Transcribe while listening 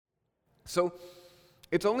So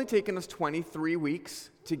it's only taken us 23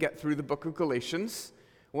 weeks to get through the book of Galatians.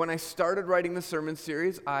 When I started writing the sermon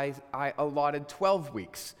series, I allotted 12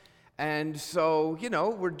 weeks. And so,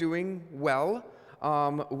 we're doing well.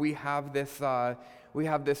 We have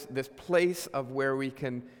this place of where we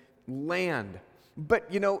can land. But,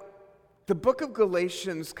 the book of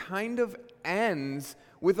Galatians kind of ends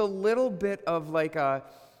with a little bit of like a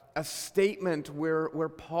statement where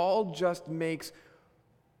Paul just makes,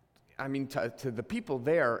 to the people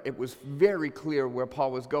there, it was very clear where Paul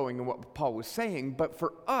was going and what Paul was saying. But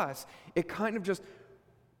for us, it kind of just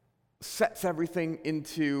sets everything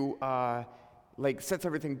into, sets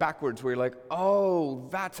everything backwards, where you're like, oh,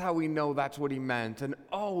 that's how we know that's what he meant. And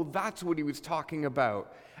oh, that's what he was talking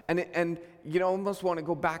about. And you almost want to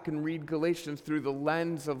go back and read Galatians through the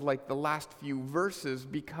lens of like the last few verses,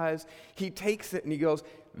 because he takes it and he goes,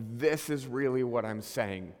 this is really what I'm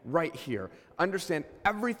saying right here. Understand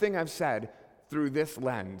everything I've said through this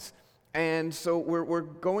lens. And so we're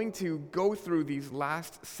going to go through these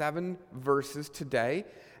last 7 verses today.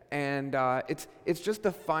 And it's just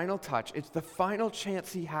the final touch. It's the final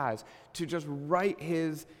chance he has to just write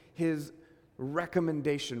his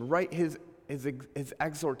recommendation, write his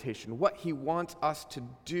exhortation, what he wants us to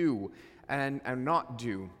do and not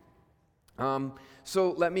do.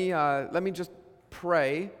 So let me just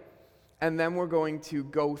pray, and then we're going to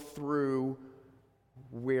go through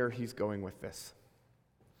where he's going with this.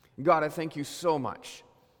 God, I thank you so much.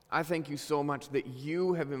 I thank you so much that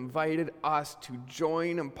you have invited us to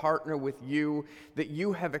join and partner with you, that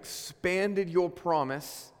you have expanded your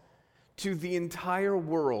promise to the entire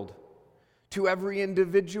world, to every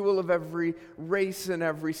individual of every race and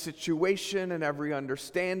every situation and every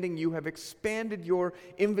understanding. You have expanded your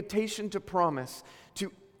invitation to promise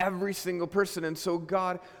to every single person. And so,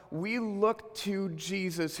 God, we look to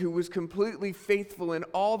Jesus, who was completely faithful in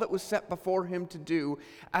all that was set before him to do,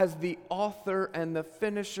 as the author and the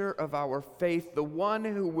finisher of our faith, the one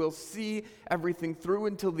who will see everything through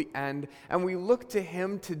until the end. And we look to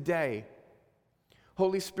him today.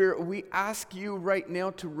 Holy Spirit, we ask you right now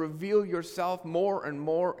to reveal yourself more and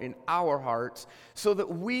more in our hearts so that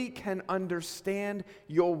we can understand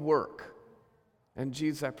your work. And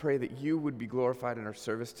Jesus, I pray that you would be glorified in our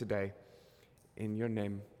service today. In your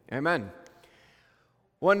name, amen.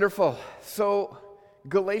 Wonderful. So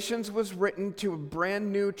Galatians was written to a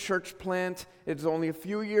brand new church plant. It's only a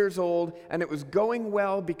few years old, and it was going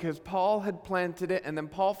well because Paul had planted it, and then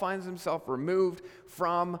Paul finds himself removed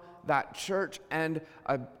from that church, and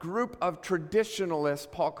a group of traditionalists,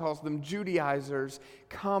 Paul calls them Judaizers,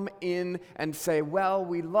 come in and say, well,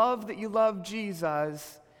 we love that you love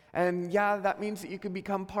Jesus, and yeah, that means that you can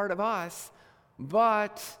become part of us,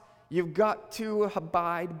 but you've got to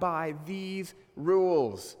abide by these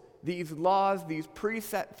rules, these laws, these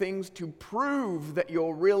preset things to prove that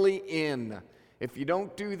you're really in. If you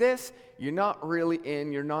don't do this, you're not really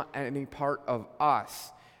in, you're not any part of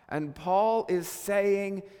us. And Paul is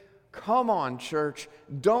saying, come on, church,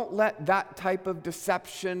 don't let that type of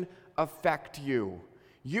deception affect you.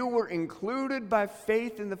 You were included by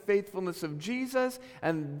faith in the faithfulness of Jesus,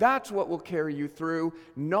 and that's what will carry you through,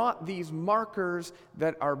 not these markers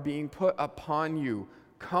that are being put upon you.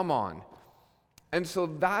 Come on. And so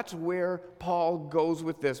that's where Paul goes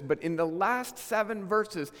with this. But in the last 7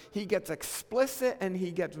 verses, he gets explicit and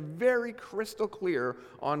he gets very crystal clear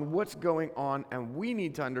on what's going on, and we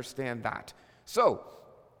need to understand that. So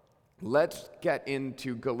let's get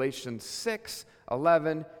into Galatians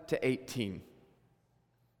 6:11 to 18.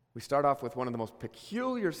 We start off with one of the most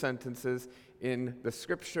peculiar sentences in the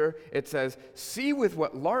scripture. It says, "See with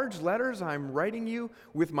what large letters I'm writing you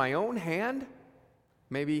with my own hand."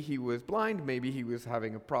 Maybe he was blind, maybe he was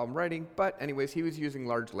having a problem writing, but anyways, he was using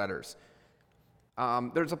large letters.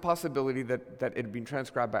 There's a possibility that it had been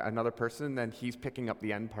transcribed by another person, and then he's picking up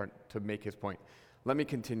the end part to make his point. Let me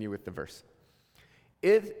continue with the verse.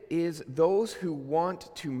 "It is those who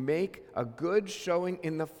want to make a good showing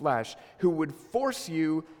in the flesh who would force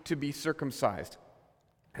you to be circumcised,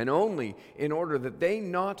 and only in order that they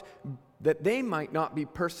might not be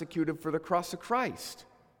persecuted for the cross of Christ.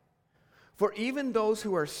 For even those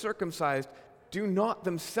who are circumcised do not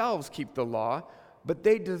themselves keep the law, but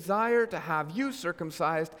they desire to have you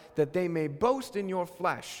circumcised, that they may boast in your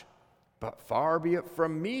flesh. But far be it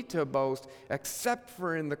from me to boast, except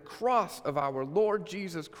for in the cross of our Lord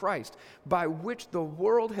Jesus Christ, by which the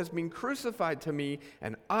world has been crucified to me,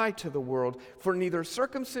 and I to the world. For neither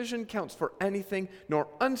circumcision counts for anything, nor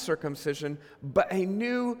uncircumcision, but a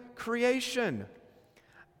new creation.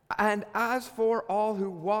 And as for all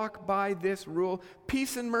who walk by this rule,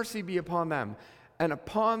 peace and mercy be upon them, and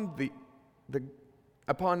upon the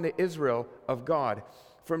upon the Israel of God.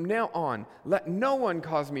 From now on, let no one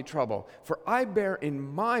cause me trouble, for I bear in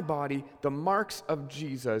my body the marks of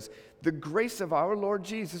Jesus. The grace of our Lord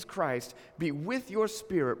Jesus Christ be with your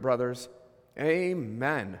spirit, brothers.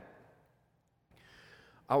 Amen.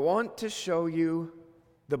 I want to show you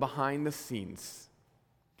the behind the scenes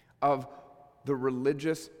of the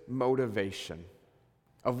religious motivation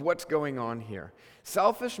of what's going on here.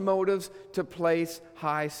 Selfish motives to place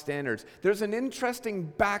high standards. There's an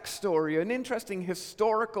interesting backstory, an interesting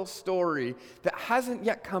historical story that hasn't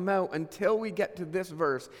yet come out until we get to this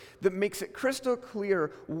verse that makes it crystal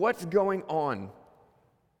clear what's going on.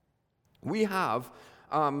 We have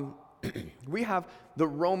the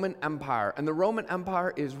Roman Empire, and the Roman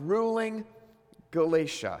Empire is ruling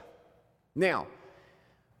Galatia. Now,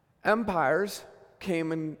 empires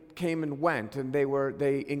came and went, and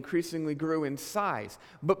they increasingly grew in size.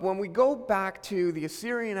 But when we go back to the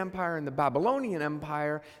Assyrian Empire and the Babylonian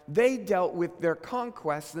Empire, they dealt with their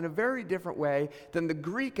conquests in a very different way than the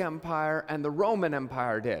Greek Empire and the Roman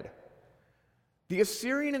Empire did. The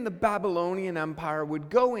Assyrian and the Babylonian Empire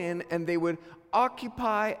would go in and they would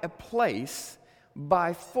occupy a place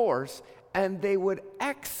by force, and they would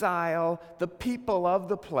exile the people of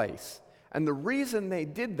the place. And the reason they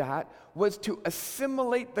did that was to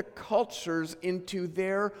assimilate the cultures into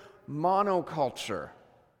their monoculture.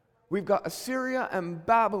 We've got Assyria and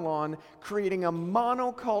Babylon creating a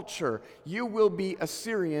monoculture. You will be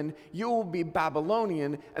Assyrian, you will be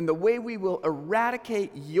Babylonian, and the way we will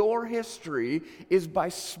eradicate your history is by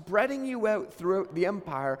spreading you out throughout the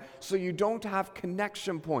empire so you don't have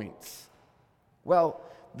connection points. Well,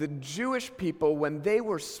 the Jewish people, when they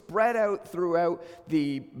were spread out throughout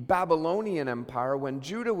the Babylonian Empire, when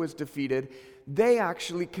Judah was defeated, they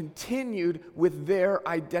actually continued with their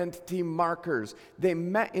identity markers. They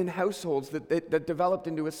met in households that developed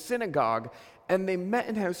into a synagogue, and they met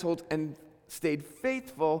in households and stayed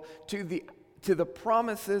faithful to the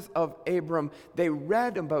promises of Abram. They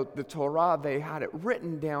read about the Torah, they had it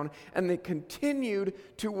written down, and they continued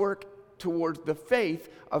to work towards the faith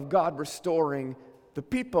of God restoring the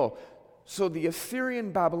people. So the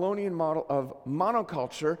Assyrian Babylonian model of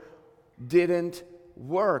monoculture didn't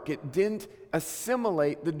work. It didn't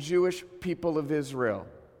assimilate the Jewish people of Israel.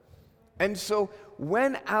 And so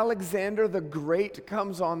when Alexander the Great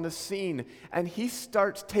comes on the scene and he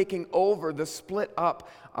starts taking over the split up,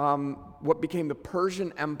 what became the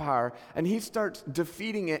Persian Empire, and he starts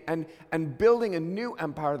defeating it and building a new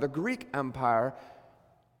empire, the Greek Empire,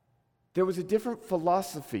 there was a different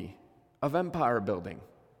philosophy of empire building.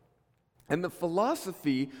 And the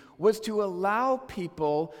philosophy was to allow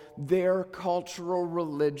people their cultural,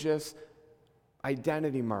 religious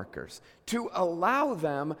identity markers, to allow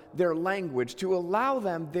them their language, to allow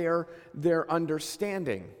them their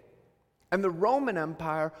understanding. And the Roman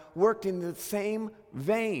Empire worked in the same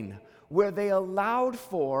vein, where they allowed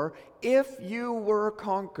for, if you were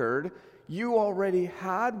conquered, you already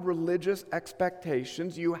had religious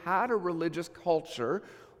expectations, you had a religious culture.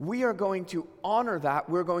 We are going to honor that.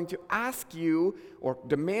 We're going to ask you or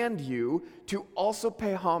demand you to also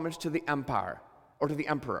pay homage to the empire or to the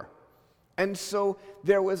emperor. And so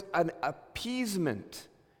there was an appeasement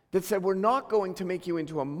that said, we're not going to make you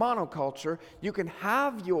into a monoculture. You can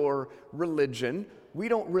have your religion. We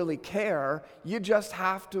don't really care. You just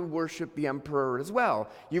have to worship the emperor as well.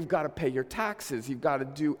 You've got to pay your taxes. You've got to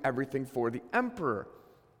do everything for the emperor.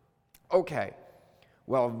 Okay,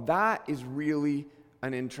 well, that is really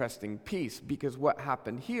an interesting piece, because what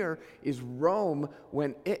happened here is Rome,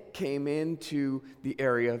 when it came into the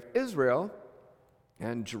area of Israel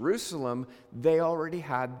and Jerusalem, they already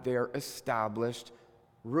had their established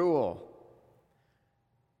rule.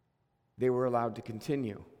 They were allowed to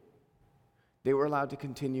continue. They were allowed to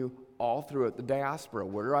continue all throughout the diaspora.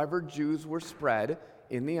 Wherever Jews were spread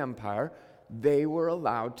in the empire, they were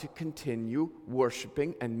allowed to continue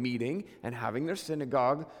worshiping and meeting and having their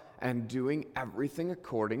synagogue and doing everything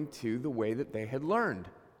according to the way that they had learned.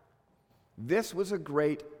 This was a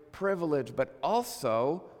great privilege, but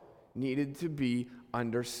also needed to be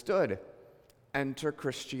understood. Enter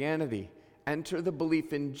Christianity. Enter the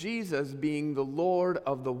belief in Jesus being the Lord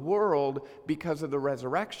of the world because of the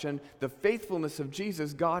resurrection, the faithfulness of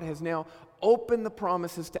Jesus. God has now opened the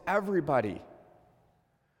promises to everybody.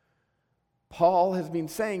 Paul has been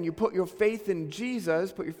saying, you put your faith in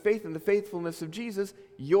Jesus, put your faith in the faithfulness of Jesus,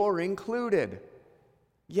 you're included.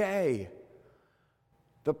 Yay.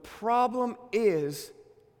 The problem is,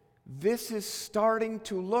 this is starting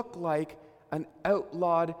to look like an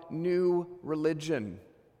outlawed new religion.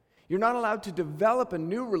 You're not allowed to develop a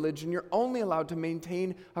new religion. You're only allowed to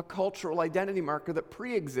maintain a cultural identity marker that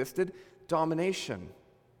pre-existed domination.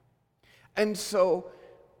 And so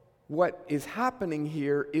what is happening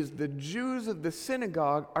here is the Jews of the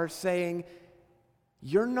synagogue are saying,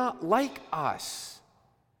 you're not like us.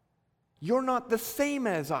 You're not the same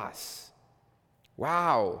as us.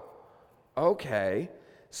 Wow. Okay.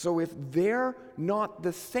 So if they're not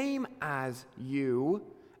the same as you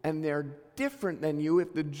and they're different than you,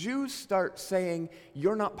 if the Jews start saying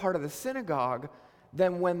you're not part of the synagogue,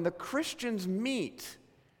 then when the Christians meet,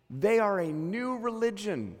 they are a new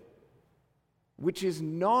religion, which is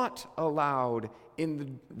not allowed in the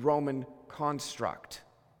Roman construct.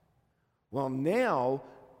 Well, now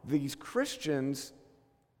these Christians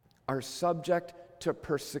are subject to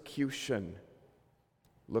persecution.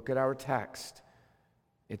 Look at our text.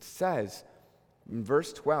 It says in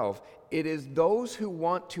verse 12, it is those who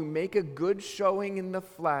want to make a good showing in the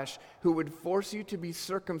flesh who would force you to be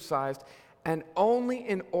circumcised, and only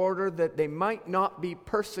in order that they might not be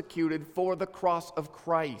persecuted for the cross of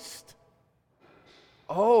Christ.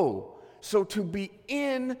 Oh, so to be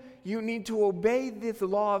in, you need to obey this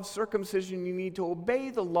law of circumcision. You need to obey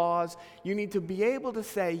the laws. You need to be able to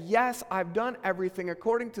say, yes, I've done everything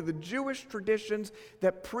according to the Jewish traditions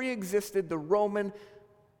that pre-existed the Roman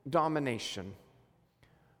domination.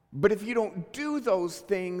 But if you don't do those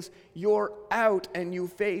things, you're out and you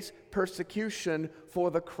face persecution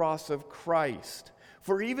for the cross of Christ.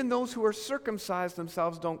 For even those who are circumcised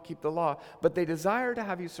themselves don't keep the law, but they desire to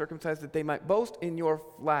have you circumcised that they might boast in your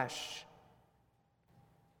flesh.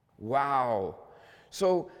 Wow.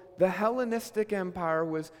 So the Hellenistic Empire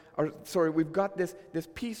we've got this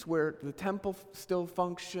piece where the temple still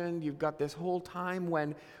functioned. You've got this whole time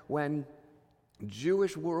when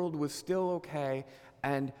Jewish world was still okay,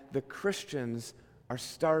 and the Christians are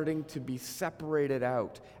starting to be separated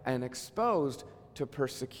out and exposed to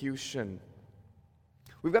persecution.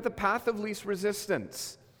 We've got the path of least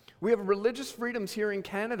resistance. We have religious freedoms here in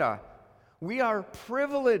Canada. We are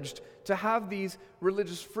privileged to have these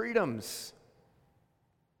religious freedoms.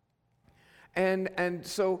 And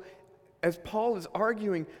so, as Paul is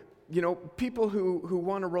arguing, people who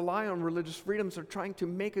want to rely on religious freedoms are trying to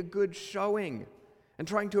make a good showing and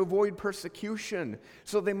trying to avoid persecution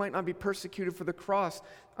so they might not be persecuted for the cross.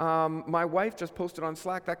 My wife just posted on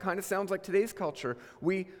Slack, that kind of sounds like today's culture.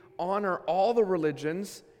 We honor all the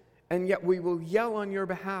religions, and yet we will yell on your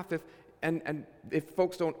behalf if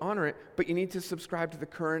folks don't honor it, but you need to subscribe to the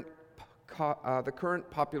current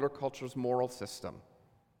popular culture's moral system.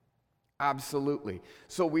 Absolutely.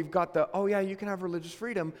 So we've got you can have religious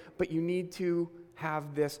freedom, but you need to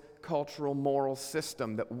have this cultural moral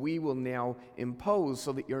system that we will now impose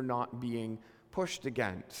so that you're not being pushed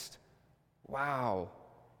against. Wow.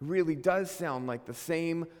 It really does sound like the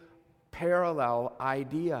same parallel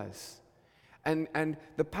ideas. And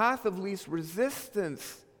the path of least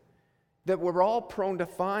resistance that we're all prone to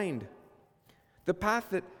find, the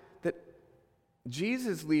path that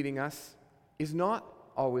Jesus is leading us, is not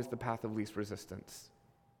always the path of least resistance.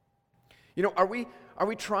 Are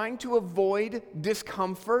we trying to avoid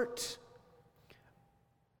discomfort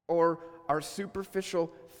or our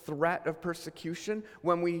superficial threat of persecution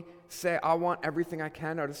when we say, I want everything I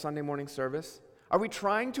can out of Sunday morning service? Are we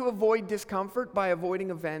trying to avoid discomfort by avoiding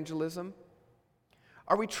evangelism?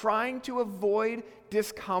 Are we trying to avoid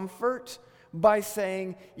discomfort by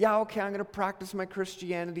saying, I'm going to practice my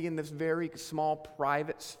Christianity in this very small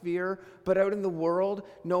private sphere, but out in the world,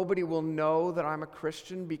 nobody will know that I'm a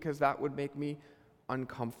Christian because that would make me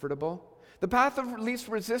uncomfortable? The path of least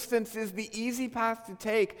resistance is the easy path to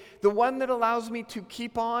take, the one that allows me to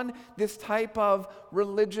keep on this type of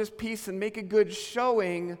religious peace and make a good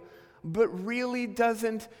showing, but really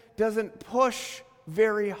doesn't push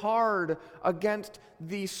very hard against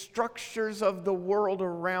the structures of the world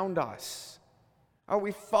around us. Are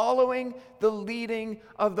we following the leading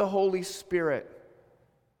of the Holy Spirit?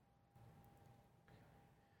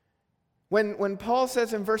 When Paul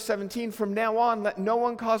says in verse 17, from now on, let no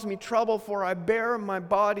one cause me trouble, for I bear in my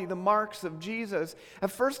body the marks of Jesus.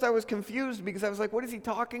 At first I was confused because I was like, what is he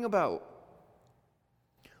talking about?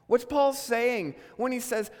 What's Paul saying when he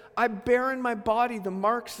says, I bear in my body the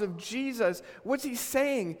marks of Jesus? What's he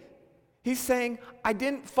saying? He's saying, I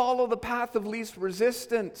didn't follow the path of least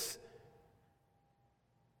resistance.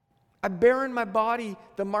 I bear in my body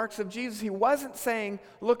the marks of Jesus. He wasn't saying,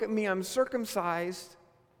 look at me, I'm circumcised.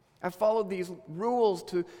 I followed these rules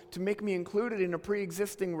to make me included in a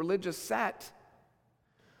pre-existing religious set.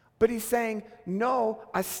 But he's saying, no,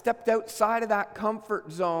 I stepped outside of that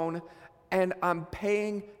comfort zone and I'm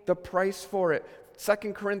paying the price for it.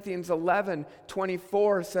 2 Corinthians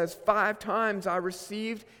 11:24 says, 5 times I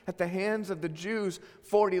received at the hands of the Jews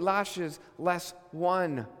 40 lashes less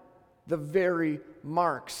one. the very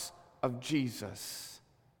marks of Jesus.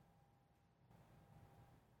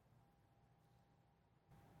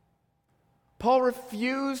 Paul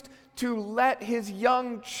refused to let his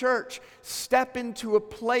young church step into a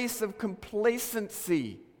place of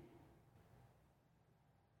complacency.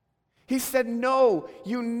 He said, no,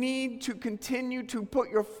 you need to continue to put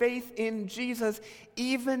your faith in Jesus,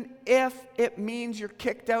 even if it means you're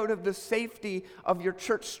kicked out of the safety of your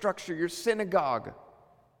church structure, your synagogue.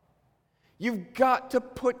 You've got to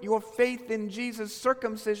put your faith in Jesus.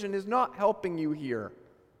 Circumcision is not helping you here.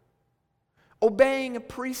 Obeying a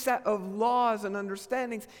preset of laws and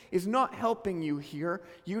understandings is not helping you here.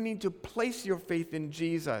 You need to place your faith in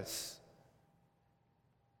Jesus.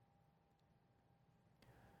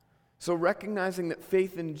 So recognizing that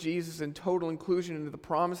faith in Jesus and total inclusion into the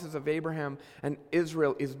promises of Abraham and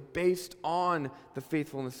Israel is based on the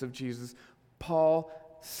faithfulness of Jesus, Paul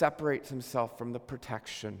separates himself from the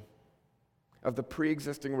protection of the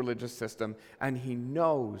pre-existing religious system, and he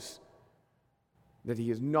knows that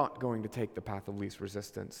he is not going to take the path of least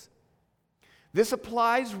resistance. This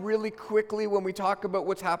applies really quickly when we talk about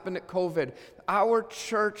what's happened at COVID. Our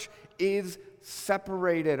church is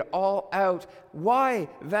separated, all out. Why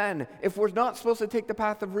then, if we're not supposed to take the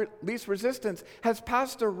path of least resistance, has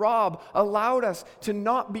Pastor Rob allowed us to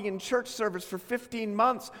not be in church service for 15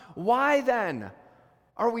 months? Why then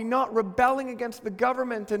are we not rebelling against the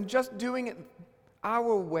government and just doing it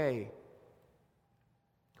our way?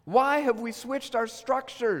 Why have we switched our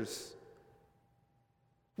structures?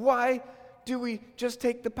 Why do we just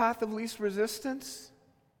take the path of least resistance?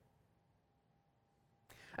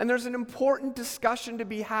 And there's an important discussion to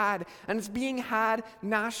be had, and it's being had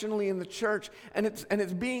nationally in the church, and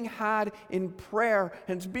it's being had in prayer,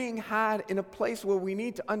 and it's being had in a place where we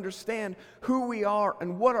need to understand who we are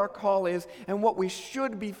and what our call is and what we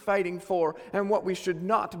should be fighting for and what we should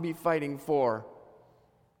not be fighting for.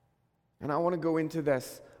 And I want to go into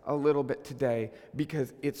this a little bit today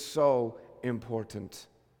because it's so important.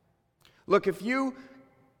 Look, if you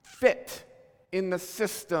fit in the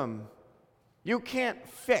system, you can't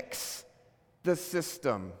fix the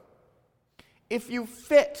system. If you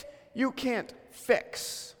fit, you can't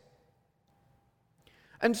fix.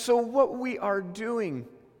 And so what we are doing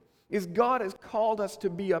is God has called us to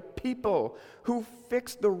be a people who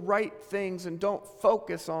fix the right things and don't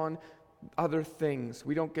focus on other things.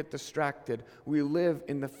 We don't get distracted. We live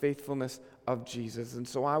in the faithfulness of Jesus. And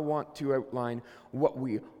so I want to outline what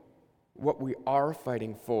we are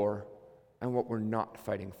fighting for and what we're not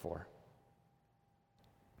fighting for.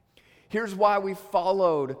 Here's why we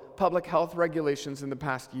followed public health regulations in the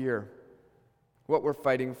past year. What we're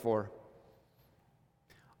fighting for.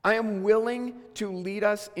 I am willing to lead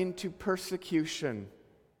us into persecution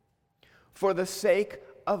for the sake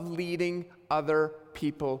of leading other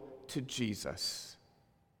people to Jesus.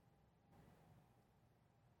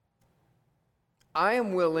 I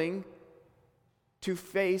am willing to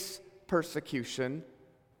face persecution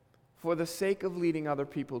for the sake of leading other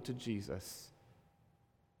people to Jesus.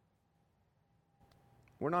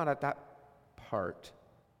 We're not at that part.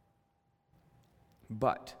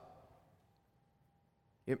 But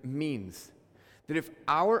it means that if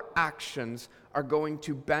our actions are going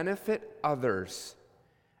to benefit others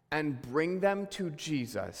and bring them to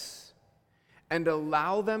Jesus and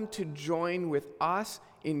allow them to join with us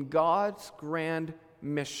in God's grand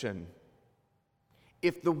mission,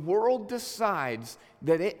 if the world decides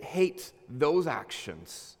that it hates those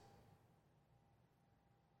actions,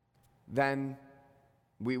 then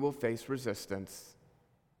we will face resistance,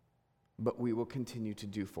 but we will continue to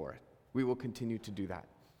do for it. We will continue to do that.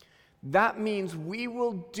 That means we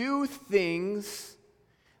will do things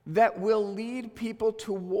that will lead people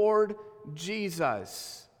toward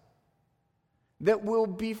Jesus, that will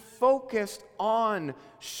be focused on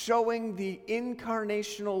showing the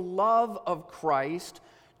incarnational love of Christ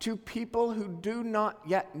to people who do not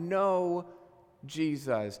yet know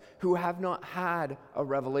Jesus, who have not had a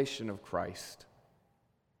revelation of Christ.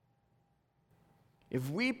 If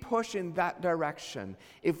we push in that direction,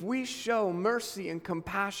 if we show mercy and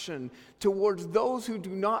compassion towards those who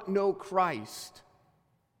do not know Christ,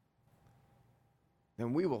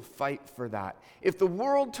 then we will fight for that. If the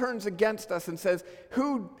world turns against us and says,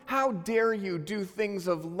 how dare you do things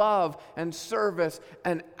of love and service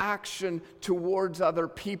and action towards other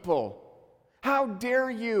people? How dare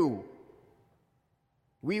you?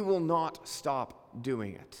 We will not stop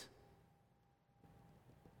doing it.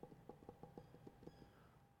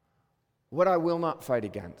 What I will not fight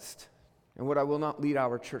against, and what I will not lead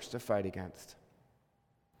our church to fight against,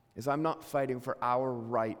 is I'm not fighting for our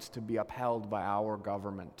rights to be upheld by our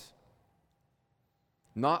government.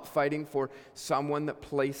 Not fighting for someone that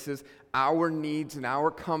places our needs and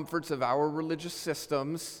our comforts of our religious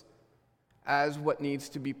systems as what needs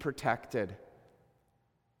to be protected.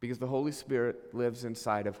 Because the Holy Spirit lives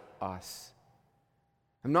inside of us.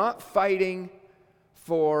 I'm not fighting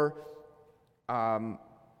for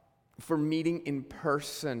meeting in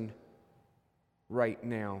person right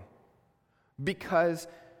now. Because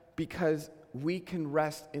we can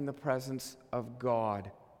rest in the presence of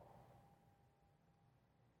God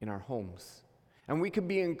in our homes. And we can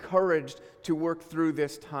be encouraged to work through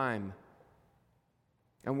this time.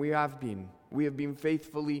 And we have been. We have been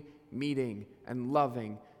faithfully meeting and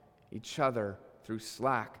loving each other through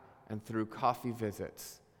Slack and through coffee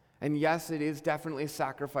visits. And yes, it is definitely a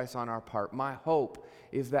sacrifice on our part. My hope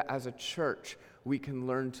is that as a church, we can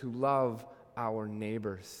learn to love our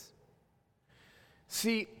neighbors.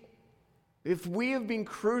 See, if we have been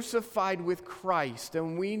crucified with Christ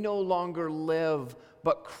and we no longer live,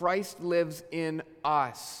 but Christ lives in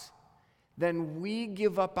us, then we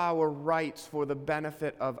give up our rights for the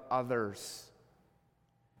benefit of others.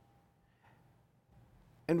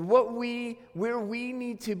 And where we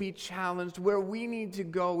need to be challenged, where we need to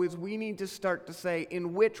go, is we need to start to say,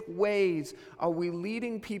 in which ways are we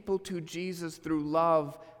leading people to Jesus through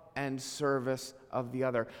love and service of the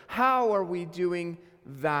other? How are we doing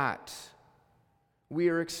that? We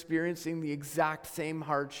are experiencing the exact same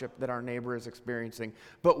hardship that our neighbor is experiencing,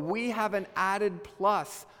 but we have an added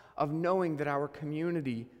plus of knowing that our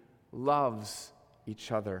community loves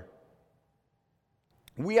each other.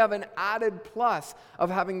 We have an added plus of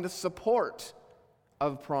having the support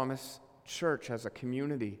of Promise Church as a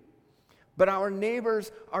community. But our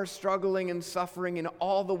neighbors are struggling and suffering in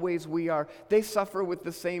all the ways we are. They suffer with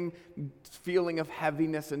the same feeling of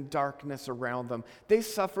heaviness and darkness around them. They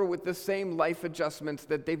suffer with the same life adjustments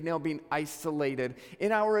that they've now been isolated.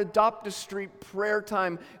 In our Adopt a Street prayer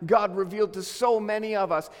time, God revealed to so many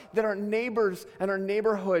of us that our neighbors and our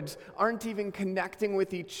neighborhoods aren't even connecting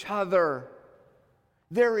with each other.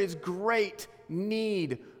 There is great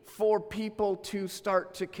need for people to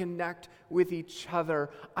start to connect with each other.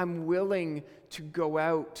 I'm willing to go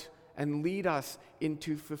out and lead us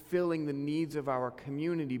into fulfilling the needs of our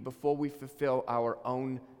community before we fulfill our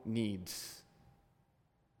own needs.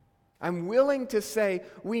 I'm willing to say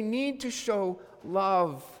we need to show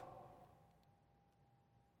love.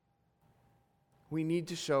 We need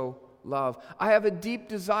to show love. I have a deep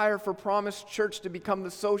desire for Promise Church to become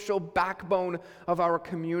the social backbone of our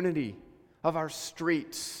community, of our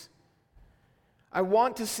streets. I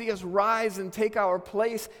want to see us rise and take our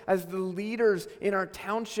place as the leaders in our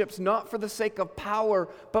townships, not for the sake of power,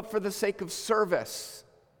 but for the sake of service.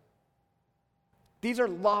 These are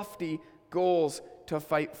lofty goals to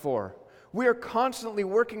fight for. We are constantly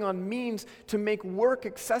working on means to make work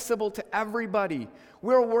accessible to everybody.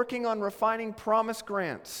 We're working on refining Promise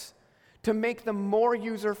grants to make them more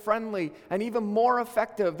user-friendly and even more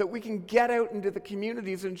effective, that we can get out into the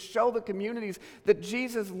communities and show the communities that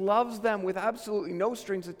Jesus loves them with absolutely no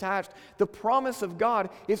strings attached. The promise of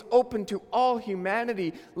God is open to all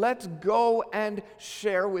humanity. Let's go and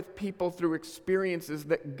share with people through experiences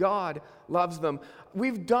that God loves them.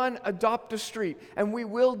 We've done Adopt a Street, and we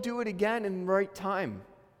will do it again in the right time.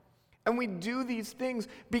 And we do these things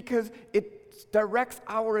because it directs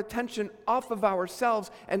our attention off of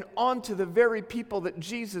ourselves and onto the very people that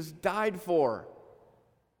Jesus died for.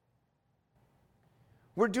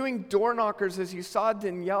 We're doing door knockers, as you saw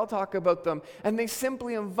Danielle talk about them, and they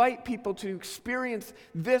simply invite people to experience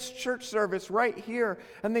this church service right here.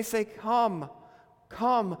 And they say, come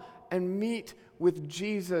and meet with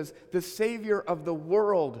Jesus, the Savior of the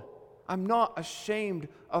world. I'm not ashamed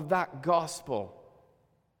of that gospel.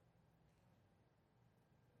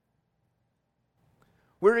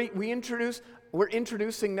 We're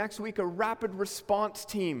introducing next week a rapid response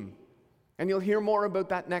team, and you'll hear more about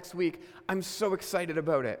that next week. I'm so excited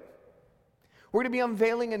about it. We're going to be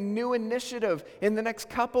unveiling a new initiative in the next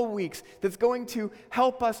couple weeks that's going to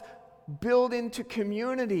help us build into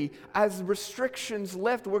community. As restrictions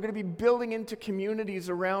lift, we're going to be building into communities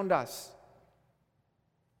around us.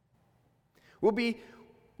 We'll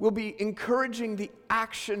be encouraging the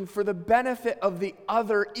action for the benefit of the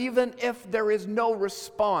other, even if there is no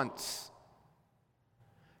response.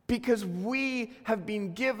 Because we have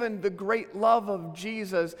been given the great love of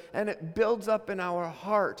Jesus, and it builds up in our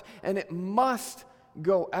heart, and it must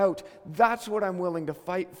go out. That's what I'm willing to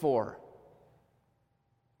fight for.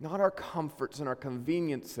 Not our comforts and our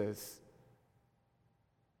conveniences,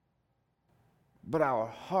 but our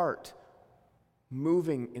heart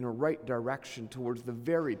moving in a right direction towards the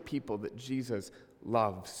very people that Jesus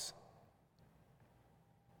loves.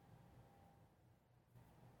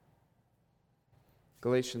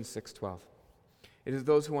 Galatians 6:12. It is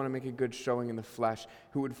those who want to make a good showing in the flesh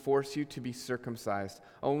who would force you to be circumcised,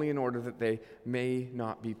 only in order that they may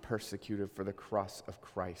not be persecuted for the cross of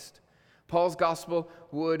Christ. Paul's gospel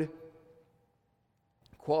would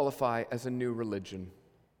qualify as a new religion.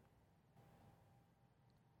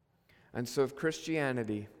 And so if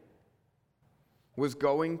Christianity was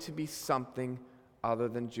going to be something other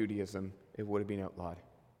than Judaism, it would have been outlawed.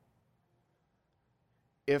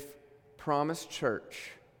 If Promise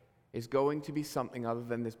Church is going to be something other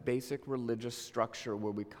than this basic religious structure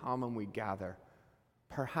where we come and we gather,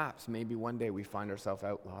 perhaps maybe one day we find ourselves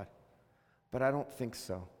outlawed. But I don't think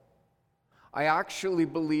so. I actually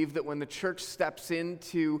believe that when the church steps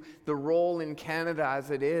into the role in Canada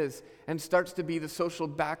as it is and starts to be the social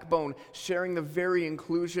backbone, sharing the very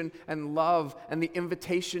inclusion and love and the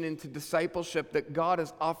invitation into discipleship that God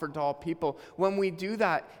has offered to all people, when we do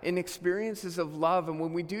that in experiences of love and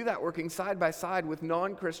when we do that working side by side with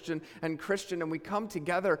non-Christian and Christian and we come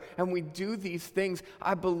together and we do these things,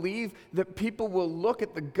 I believe that people will look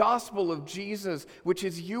at the gospel of Jesus, which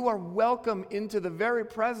is you are welcome into the very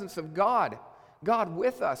presence of God. God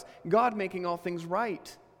with us, God making all things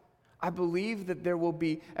right. I believe that there will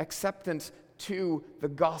be acceptance to the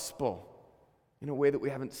gospel in a way that we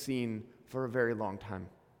haven't seen for a very long time.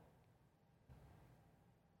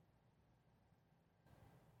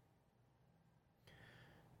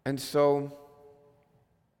 And so,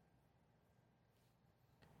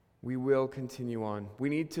 we will continue on.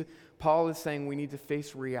 Paul is saying we need to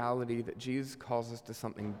face reality that Jesus calls us to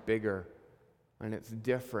something bigger, and it's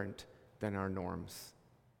different than our norms.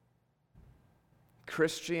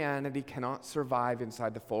 Christianity cannot survive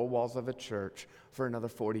inside the four walls of a church for another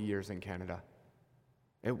 40 years in Canada.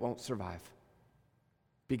 It won't survive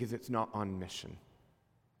because it's not on mission.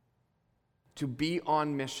 To be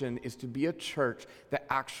on mission is to be a church that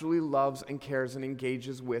actually loves and cares and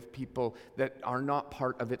engages with people that are not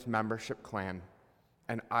part of its membership clan.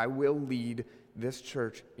 And I will lead this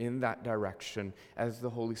church in that direction as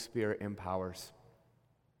the Holy Spirit empowers.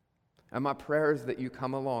 And my prayer is that you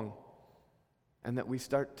come along and that we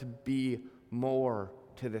start to be more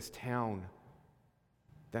to this town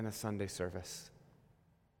than a Sunday service.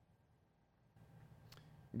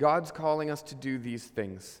 God's calling us to do these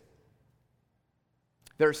things.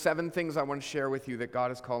 There are 7 things I want to share with you that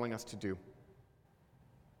God is calling us to do.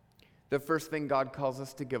 The first thing, God calls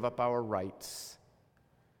us to give up our rights.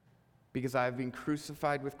 Because I have been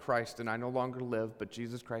crucified with Christ and I no longer live, but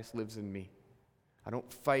Jesus Christ lives in me. I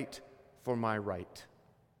don't fight for my right.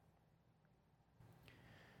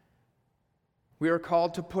 We are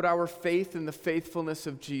called to put our faith in the faithfulness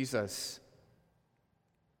of Jesus,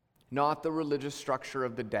 not the religious structure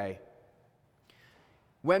of the day.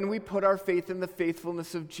 When we put our faith in the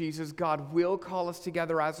faithfulness of Jesus, God will call us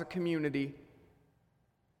together as a community,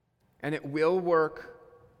 and it will work,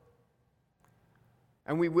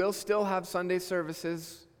 and we will still have Sunday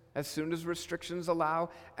services as soon as restrictions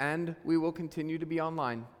allow, and we will continue to be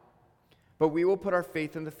online. But we will put our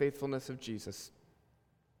faith in the faithfulness of Jesus.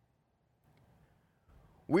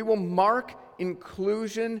 We will mark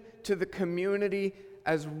inclusion to the community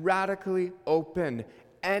as radically open.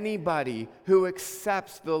 Anybody who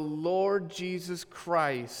accepts the Lord Jesus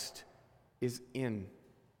Christ is in.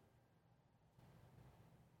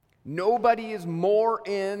 Nobody is more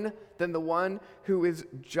in than the one who is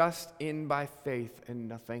just in by faith and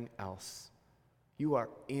nothing else. You are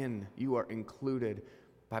in, you are included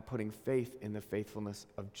by putting faith in the faithfulness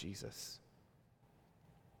of Jesus.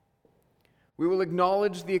 We will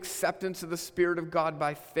acknowledge the acceptance of the Spirit of God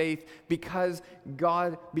by faith because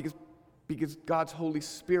God's Holy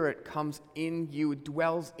Spirit comes in you,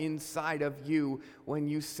 dwells inside of you when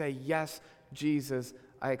you say, yes, Jesus,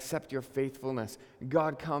 I accept your faithfulness.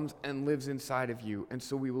 God comes and lives inside of you, and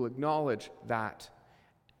so we will acknowledge that.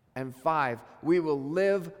 And 5, we will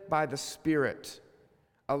live by the Spirit,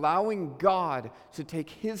 allowing God to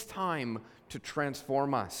take His time to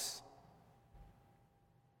transform us.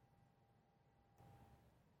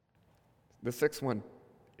 The 6th one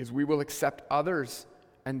is we will accept others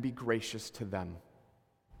and be gracious to them,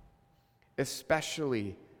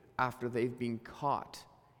 especially after they've been caught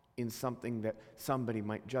in something that somebody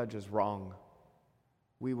might judge as wrong.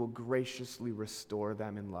 We will graciously restore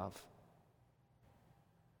them in love.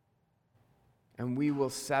 And we will,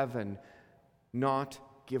 7, not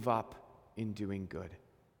give up in doing good.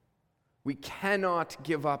 We cannot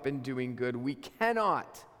give up in doing good. We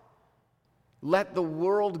cannot let the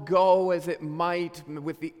world go as it might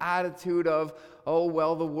with the attitude of, oh,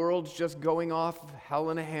 well, the world's just going off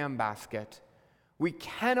hell in a handbasket. We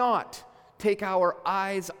cannot take our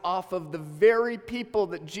eyes off of the very people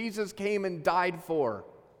that Jesus came and died for.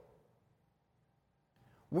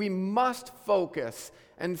 We must focus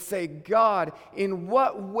and say, God, in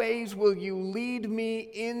what ways will you lead me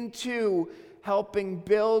into helping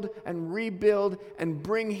build and rebuild and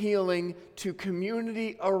bring healing to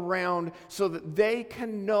community around so that they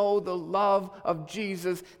can know the love of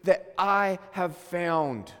Jesus that I have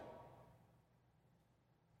found?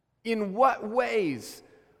 In what ways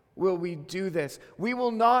will we do this? We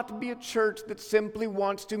will not be a church that simply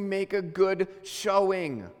wants to make a good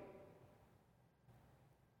showing,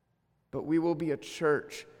 but we will be a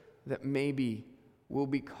church that maybe will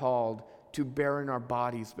be called to bear in our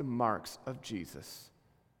bodies the marks of Jesus.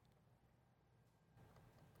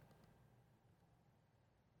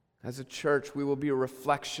 As a church, we will be a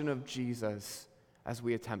reflection of Jesus as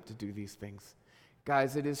we attempt to do these things.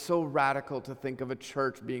 Guys, it is so radical to think of a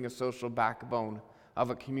church being a social backbone of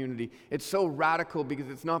a community. It's so radical because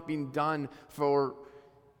it's not been done for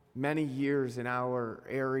many years in our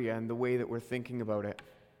area and the way that we're thinking about it.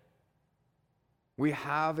 We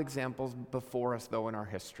have examples before us, though, in our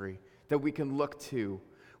history that we can look to,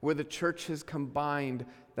 where the church has combined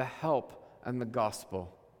the help and the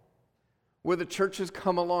gospel, where the church has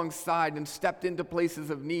come alongside and stepped into places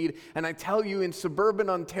of need. And I tell you, in suburban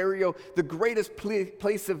Ontario, the greatest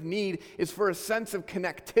place of need is for a sense of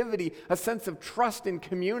connectivity, a sense of trust in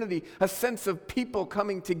community, a sense of people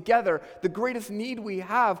coming together. The greatest need we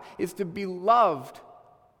have is to be loved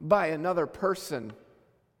by another person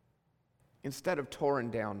instead of torn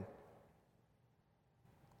down.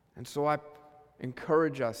 And so I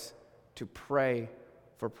encourage us to pray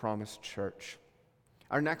for Promise Church.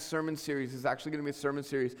 Our next sermon series is actually going to be a sermon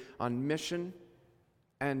series on mission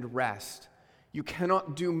and rest. You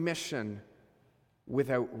cannot do mission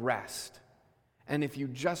without rest. And if you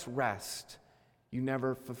just rest, you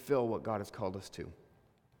never fulfill what God has called us to.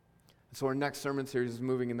 So our next sermon series is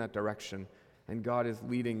moving in that direction, and God is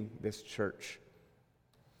leading this church.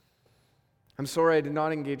 I'm sorry I did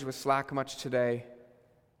not engage with Slack much today.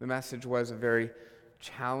 The message was a very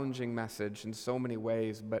challenging message in so many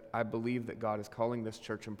ways, but I believe that God is calling this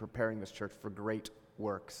church and preparing this church for great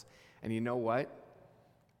works. And you know what?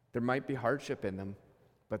 There might be hardship in them,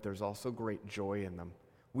 but there's also great joy in them.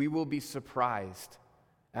 We will be surprised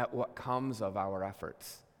at what comes of our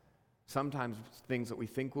efforts. Sometimes things that we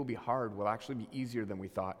think will be hard will actually be easier than we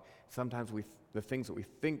thought. Sometimes the things that we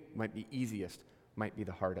think might be easiest might be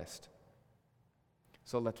the hardest.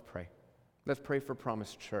 So let's pray. Let's pray for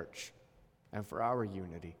Promise Church and for our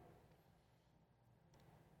unity.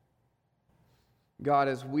 God,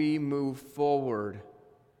 as we move forward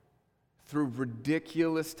through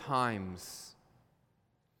ridiculous times,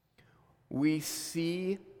 we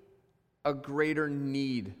see a greater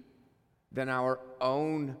need than our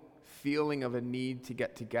own feeling of a need to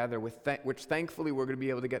get together, which thankfully we're going to be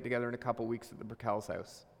able to get together in a couple weeks at the Brickell's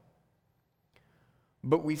house.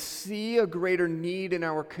 But we see a greater need in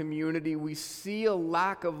our community. We see a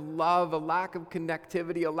lack of love, a lack of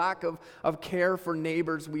connectivity, a lack of care for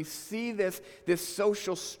neighbors. We see this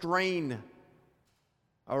social strain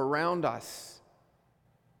around us.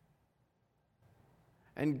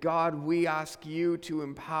 And God, we ask you to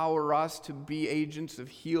empower us to be agents of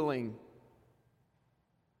healing,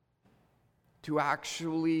 to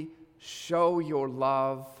actually show your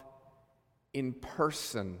love in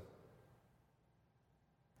person.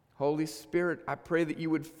 Holy Spirit, I pray that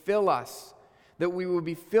you would fill us, that we would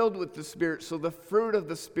be filled with the Spirit, so the fruit of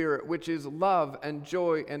the Spirit, which is love and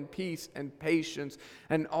joy and peace and patience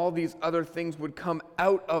and all these other things, would come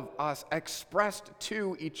out of us, expressed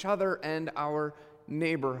to each other and our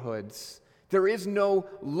neighborhoods. There is no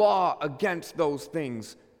law against those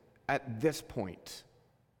things at this point.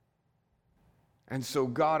 And so,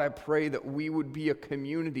 God, I pray that we would be a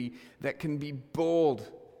community that can be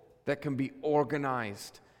bold, that can be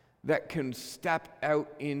organized, that can step out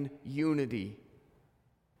in unity,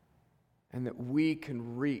 and that we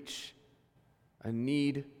can reach a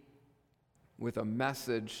need with a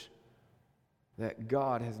message that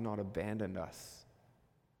God has not abandoned us.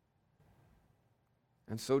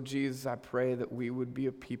 And so, Jesus, I pray that we would be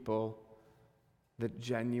a people that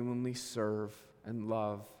genuinely serve and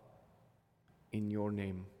love in your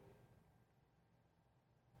name.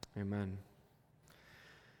 Amen.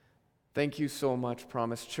 Thank you so much,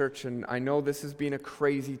 Promise Church, and I know this has been a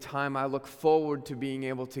crazy time. I look forward to being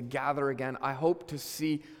able to gather again. I hope to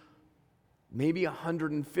see maybe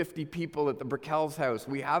 150 people at the Brickell's house.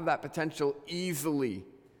 We have that potential easily,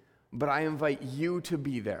 but I invite you to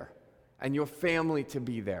be there and your family to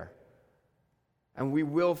be there. And we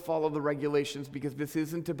will follow the regulations because this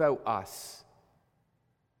isn't about us.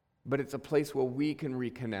 but it's a place where we can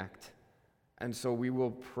reconnect. And so we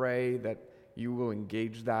will pray that you will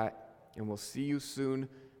engage that, and we'll see you soon.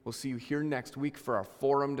 We'll see you here next week for our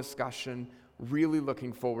forum discussion. Really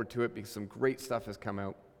looking forward to it because some great stuff has come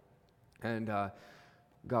out. And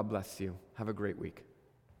God bless you. Have a great week.